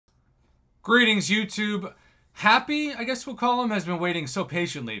Greetings, YouTube. Happy, I guess we'll call him, has been waiting so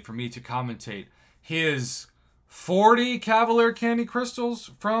patiently for me to commentate his 40 Cavalier Candy Crystals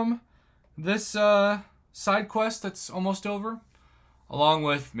from this side quest that's almost over, along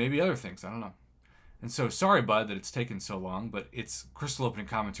with maybe other things, I don't know. And so, sorry, bud, that it's taken so long, but it's Crystal Opening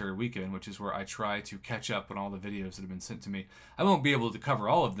Commentary Weekend, which is where I try to catch up on all the videos that have been sent to me. I won't be able to cover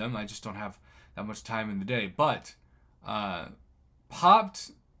all of them, I just don't have that much time in the day, but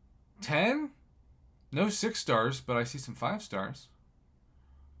popped 10? No 6 stars, but I see some 5 stars.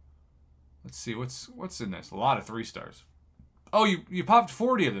 Let's see, what's in this? A lot of 3 stars. Oh, you popped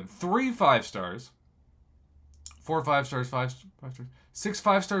 40 of them. 3 5 stars. 4 5 stars, 5 stars. 6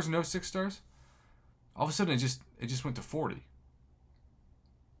 5 stars, no 6 stars? All of a sudden, it just went to 40.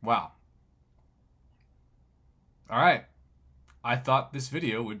 Wow. Alright. I thought this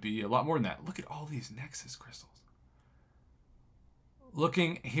video would be a lot more than that. Look at all these Nexus crystals.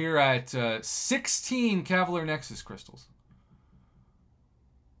 Looking here at 16 Cavalier Nexus crystals.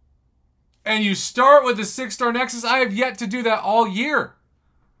 And you start with the 6-star Nexus. I have yet to do that all year.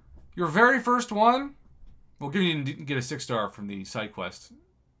 Your very first one. Well, you didn't get a 6-star from the side quest.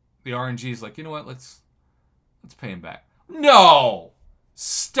 The RNG is like, you know what? Let's pay him back. No!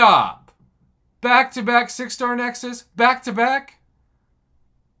 Stop. Back-to-back 6-star Nexus. Back-to-back.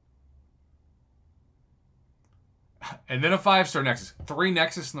 And then a 5-star Nexus. 3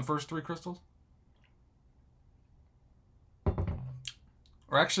 Nexus in the first 3 crystals?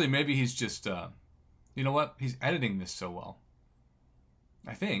 Or actually, maybe he's just, you know what? He's editing this so well.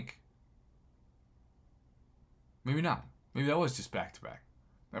 I think. Maybe not. Maybe that was just back-to-back.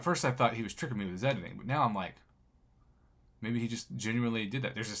 At first, I thought he was tricking me with his editing, but now I'm like, maybe he just genuinely did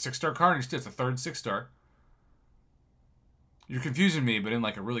that. There's a 6-star Carnage, too. It's a third 6-star. You're confusing me, but in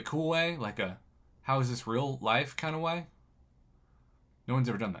like a really cool way. Like a, how is this real life kind of way? No one's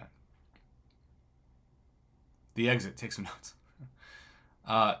ever done that. The exit. Take some notes.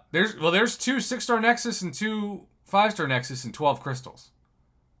 There's 2 6-star Nexus and 2 5-star Nexus and 12 crystals.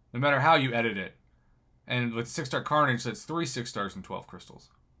 No matter how you edit it. And with 6-star Carnage, that's 3 6 stars and 12 crystals.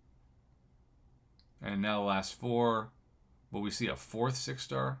 And now the last 4. Will we see a 4th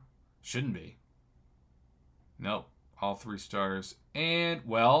 6-star? Shouldn't be. Nope. All 3 stars. And,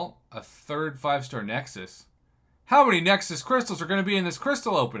 well, a 3rd 5-star Nexus. How many Nexus crystals are going to be in this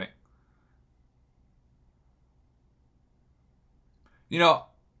crystal opening? You know,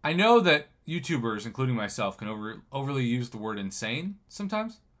 I know that YouTubers, including myself, can overly use the word insane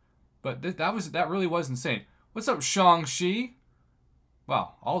sometimes. But that really was insane. What's up, Shang-Chi?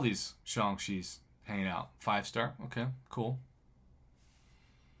 Wow, all these Shang-Chis hanging out. 5-star. Okay, cool.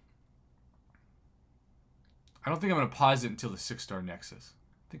 I don't think I'm going to pause it until the 6-star Nexus.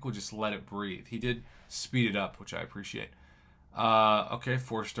 I think we'll just let it breathe. He did speed it up, which I appreciate. Okay,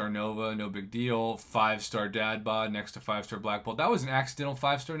 4-star Nova, no big deal. 5-star Dad Bod next to 5-star Black Bolt. That was an accidental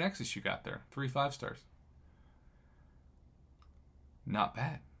 5-star Nexus you got there. 3 5 stars. Not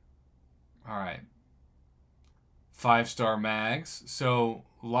bad. Alright. 5-star Mags. So,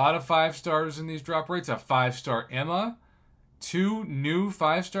 a lot of 5 stars in these drop rates. A 5-star Emma. 2 new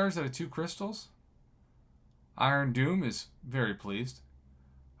 5 stars out of 2 crystals. Iron Doom is very pleased.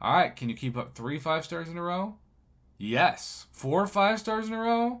 Alright, can you keep up 3 5 stars in a row? Yes. 4 5 stars in a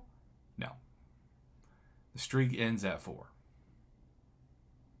row? No. The streak ends at 4.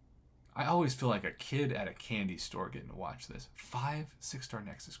 I always feel like a kid at a candy store getting to watch this. 5 6-star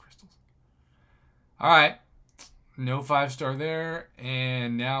Nexus crystals. Alright. No 5-star there.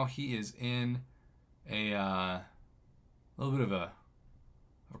 And now he is in a little bit of a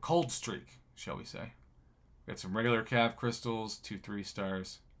cold streak, shall we say. Got some regular Cav crystals, 2 3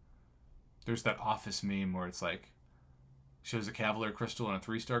 stars. There's that Office meme where it's like, shows a Cavalier crystal and a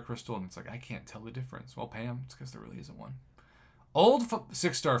 3-star crystal, and it's like, I can't tell the difference. Well, Pam, it's because there really isn't one. Old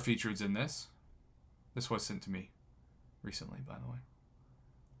 6-star featured's in this. This was sent to me recently, by the way.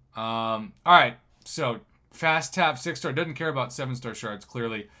 Alright, so fast tap 6-star. Doesn't care about 7-star shards,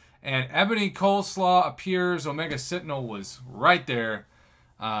 clearly. And Ebony Coleslaw appears. Omega Sentinel was right there.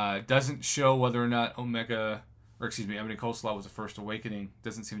 Doesn't show whether or not Ebony Coleslaw was the first awakening.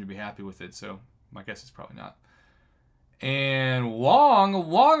 Doesn't seem to be happy with it, so my guess is probably not. And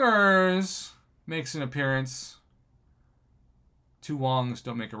Wongers makes an appearance. 2 Wongs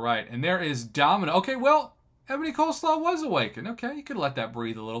don't make a right. And there is Domino. Okay, well, Ebony Coleslaw was awakened. Okay, you could let that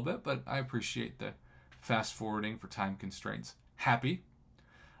breathe a little bit, but I appreciate the fast forwarding for time constraints. Happy.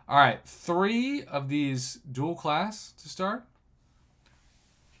 All right, 3 of these dual class to start.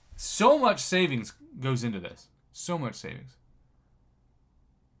 So much savings goes into this. So much savings.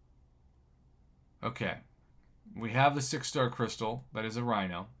 Okay. We have the 6-star crystal. That is a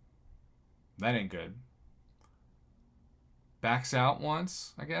Rhino. That ain't good. Backs out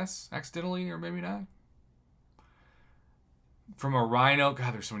once, I guess, accidentally, or maybe not. From a Rhino.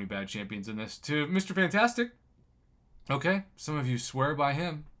 God, there's so many bad champions in this. To Mr. Fantastic. Okay, some of you swear by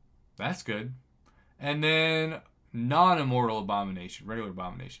him. That's good. And then non-immortal Abomination, regular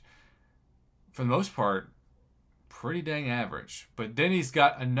Abomination. For the most part, pretty dang average. But then he's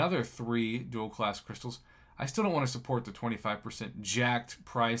got another 3 dual-class crystals. I still don't want to support the 25% jacked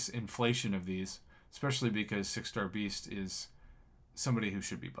price inflation of these, especially because 6-star Beast is somebody who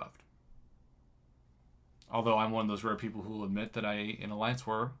should be buffed. Although I'm one of those rare people who will admit that I, in Alliance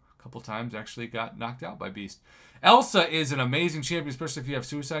War, a couple times actually got knocked out by Beast. Elsa is an amazing champion, especially if you have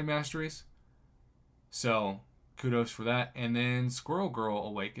Suicide Masteries. So, kudos for that. And then Squirrel Girl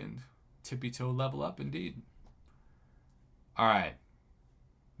Awakened. Tippy Toe level up, indeed. Alright.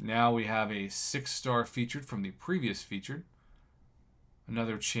 Now we have a 6-star featured from the previous featured.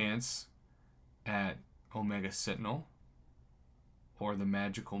 Another chance at Omega Sentinel. Or the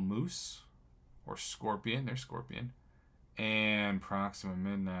Magical Moose. Or Scorpion. There's Scorpion. And Proxima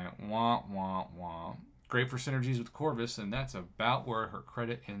Midnight. Wah, wah, wah. Great for synergies with Corvus, and that's about where her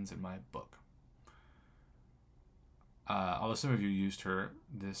credit ends in my book. Although some of you used her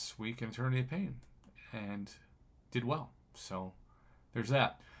this week in Eternity of Pain and did well. So there's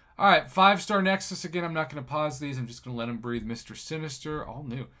that. All right, 5-star Nexus. Again, I'm not going to pause these. I'm just going to let him breathe. Mr. Sinister, all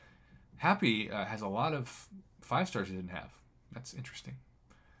new. Happy has a lot of 5 stars he didn't have. That's interesting.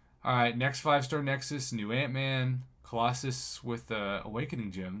 All right, next 5-star Nexus, new Ant-Man, Colossus with the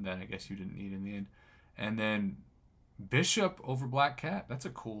Awakening Gem that I guess you didn't need in the end. And then Bishop over Black Cat. That's a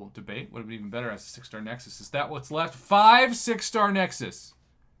cool debate. Would have been even better as a 6-star Nexus. Is that what's left? 5 6-star Nexus.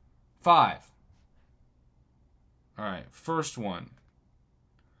 5. All right, first one.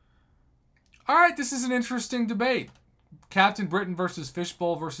 All right, this is an interesting debate. Captain Britain versus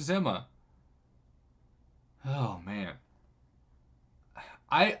Fishbowl versus Emma. Oh, man.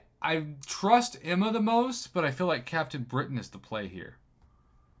 I trust Emma the most, but I feel like Captain Britain is the play here.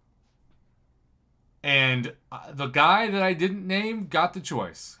 And the guy that I didn't name got the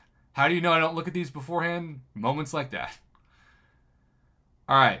choice. How do you know I don't look at these beforehand? Moments like that.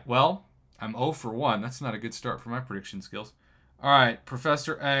 All right, well, I'm 0 for 1. That's not a good start for my prediction skills. All right,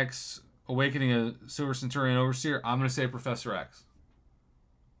 Professor X, Awakening a Silver Centurion Overseer. I'm going to say Professor X.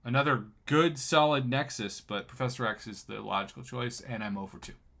 Another good, solid Nexus, but Professor X is the logical choice, and I'm 0 for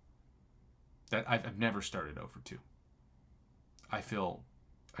 2. I've never started 0 for 2. I feel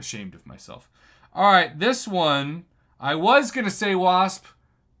ashamed of myself. All right, this one, I was going to say Wasp.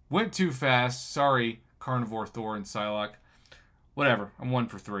 Went too fast. Sorry, Carnivore, Thor, and Psylocke. Whatever, I'm 1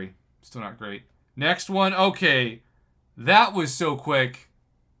 for 3. Still not great. Next one, okay. That was so quick.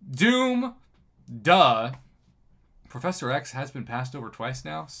 Doom, duh. Professor X has been passed over twice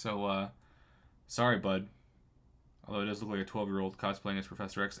now, so sorry, bud. Although it does look like a 12-year-old cosplaying as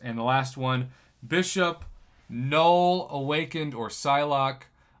Professor X. And the last one, Bishop, Null, Awakened, or Psylocke,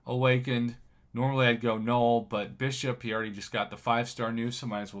 Awakened. Normally I'd go Null, but Bishop, he already just got the 5-star new, so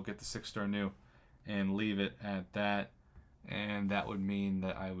might as well get the 6-star new and leave it at that. And that would mean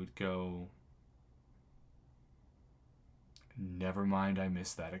that I would go... Never mind, I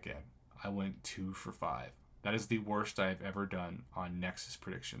missed that again. I went 2 for 5. That is the worst I have ever done on Nexus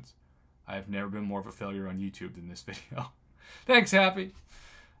predictions. I have never been more of a failure on YouTube than this video. Thanks, Happy.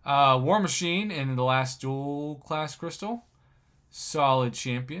 War Machine in the last dual class crystal. Solid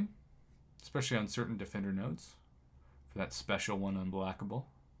champion. Especially on certain defender nodes. For that special one unblockable.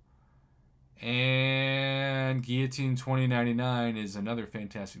 And Guillotine 2099 is another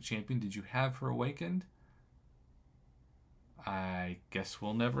fantastic champion. Did you have her awakened? I guess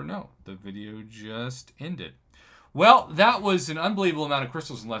we'll never know. The video just ended. Well, that was an unbelievable amount of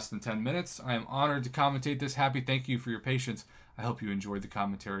crystals in less than 10 minutes. I am honored to commentate this. Happy, thank you for your patience. I hope you enjoyed the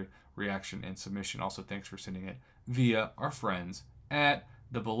commentary, reaction, and submission. Also, thanks for sending it via our friends at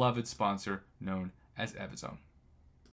the beloved sponsor known as Evizone.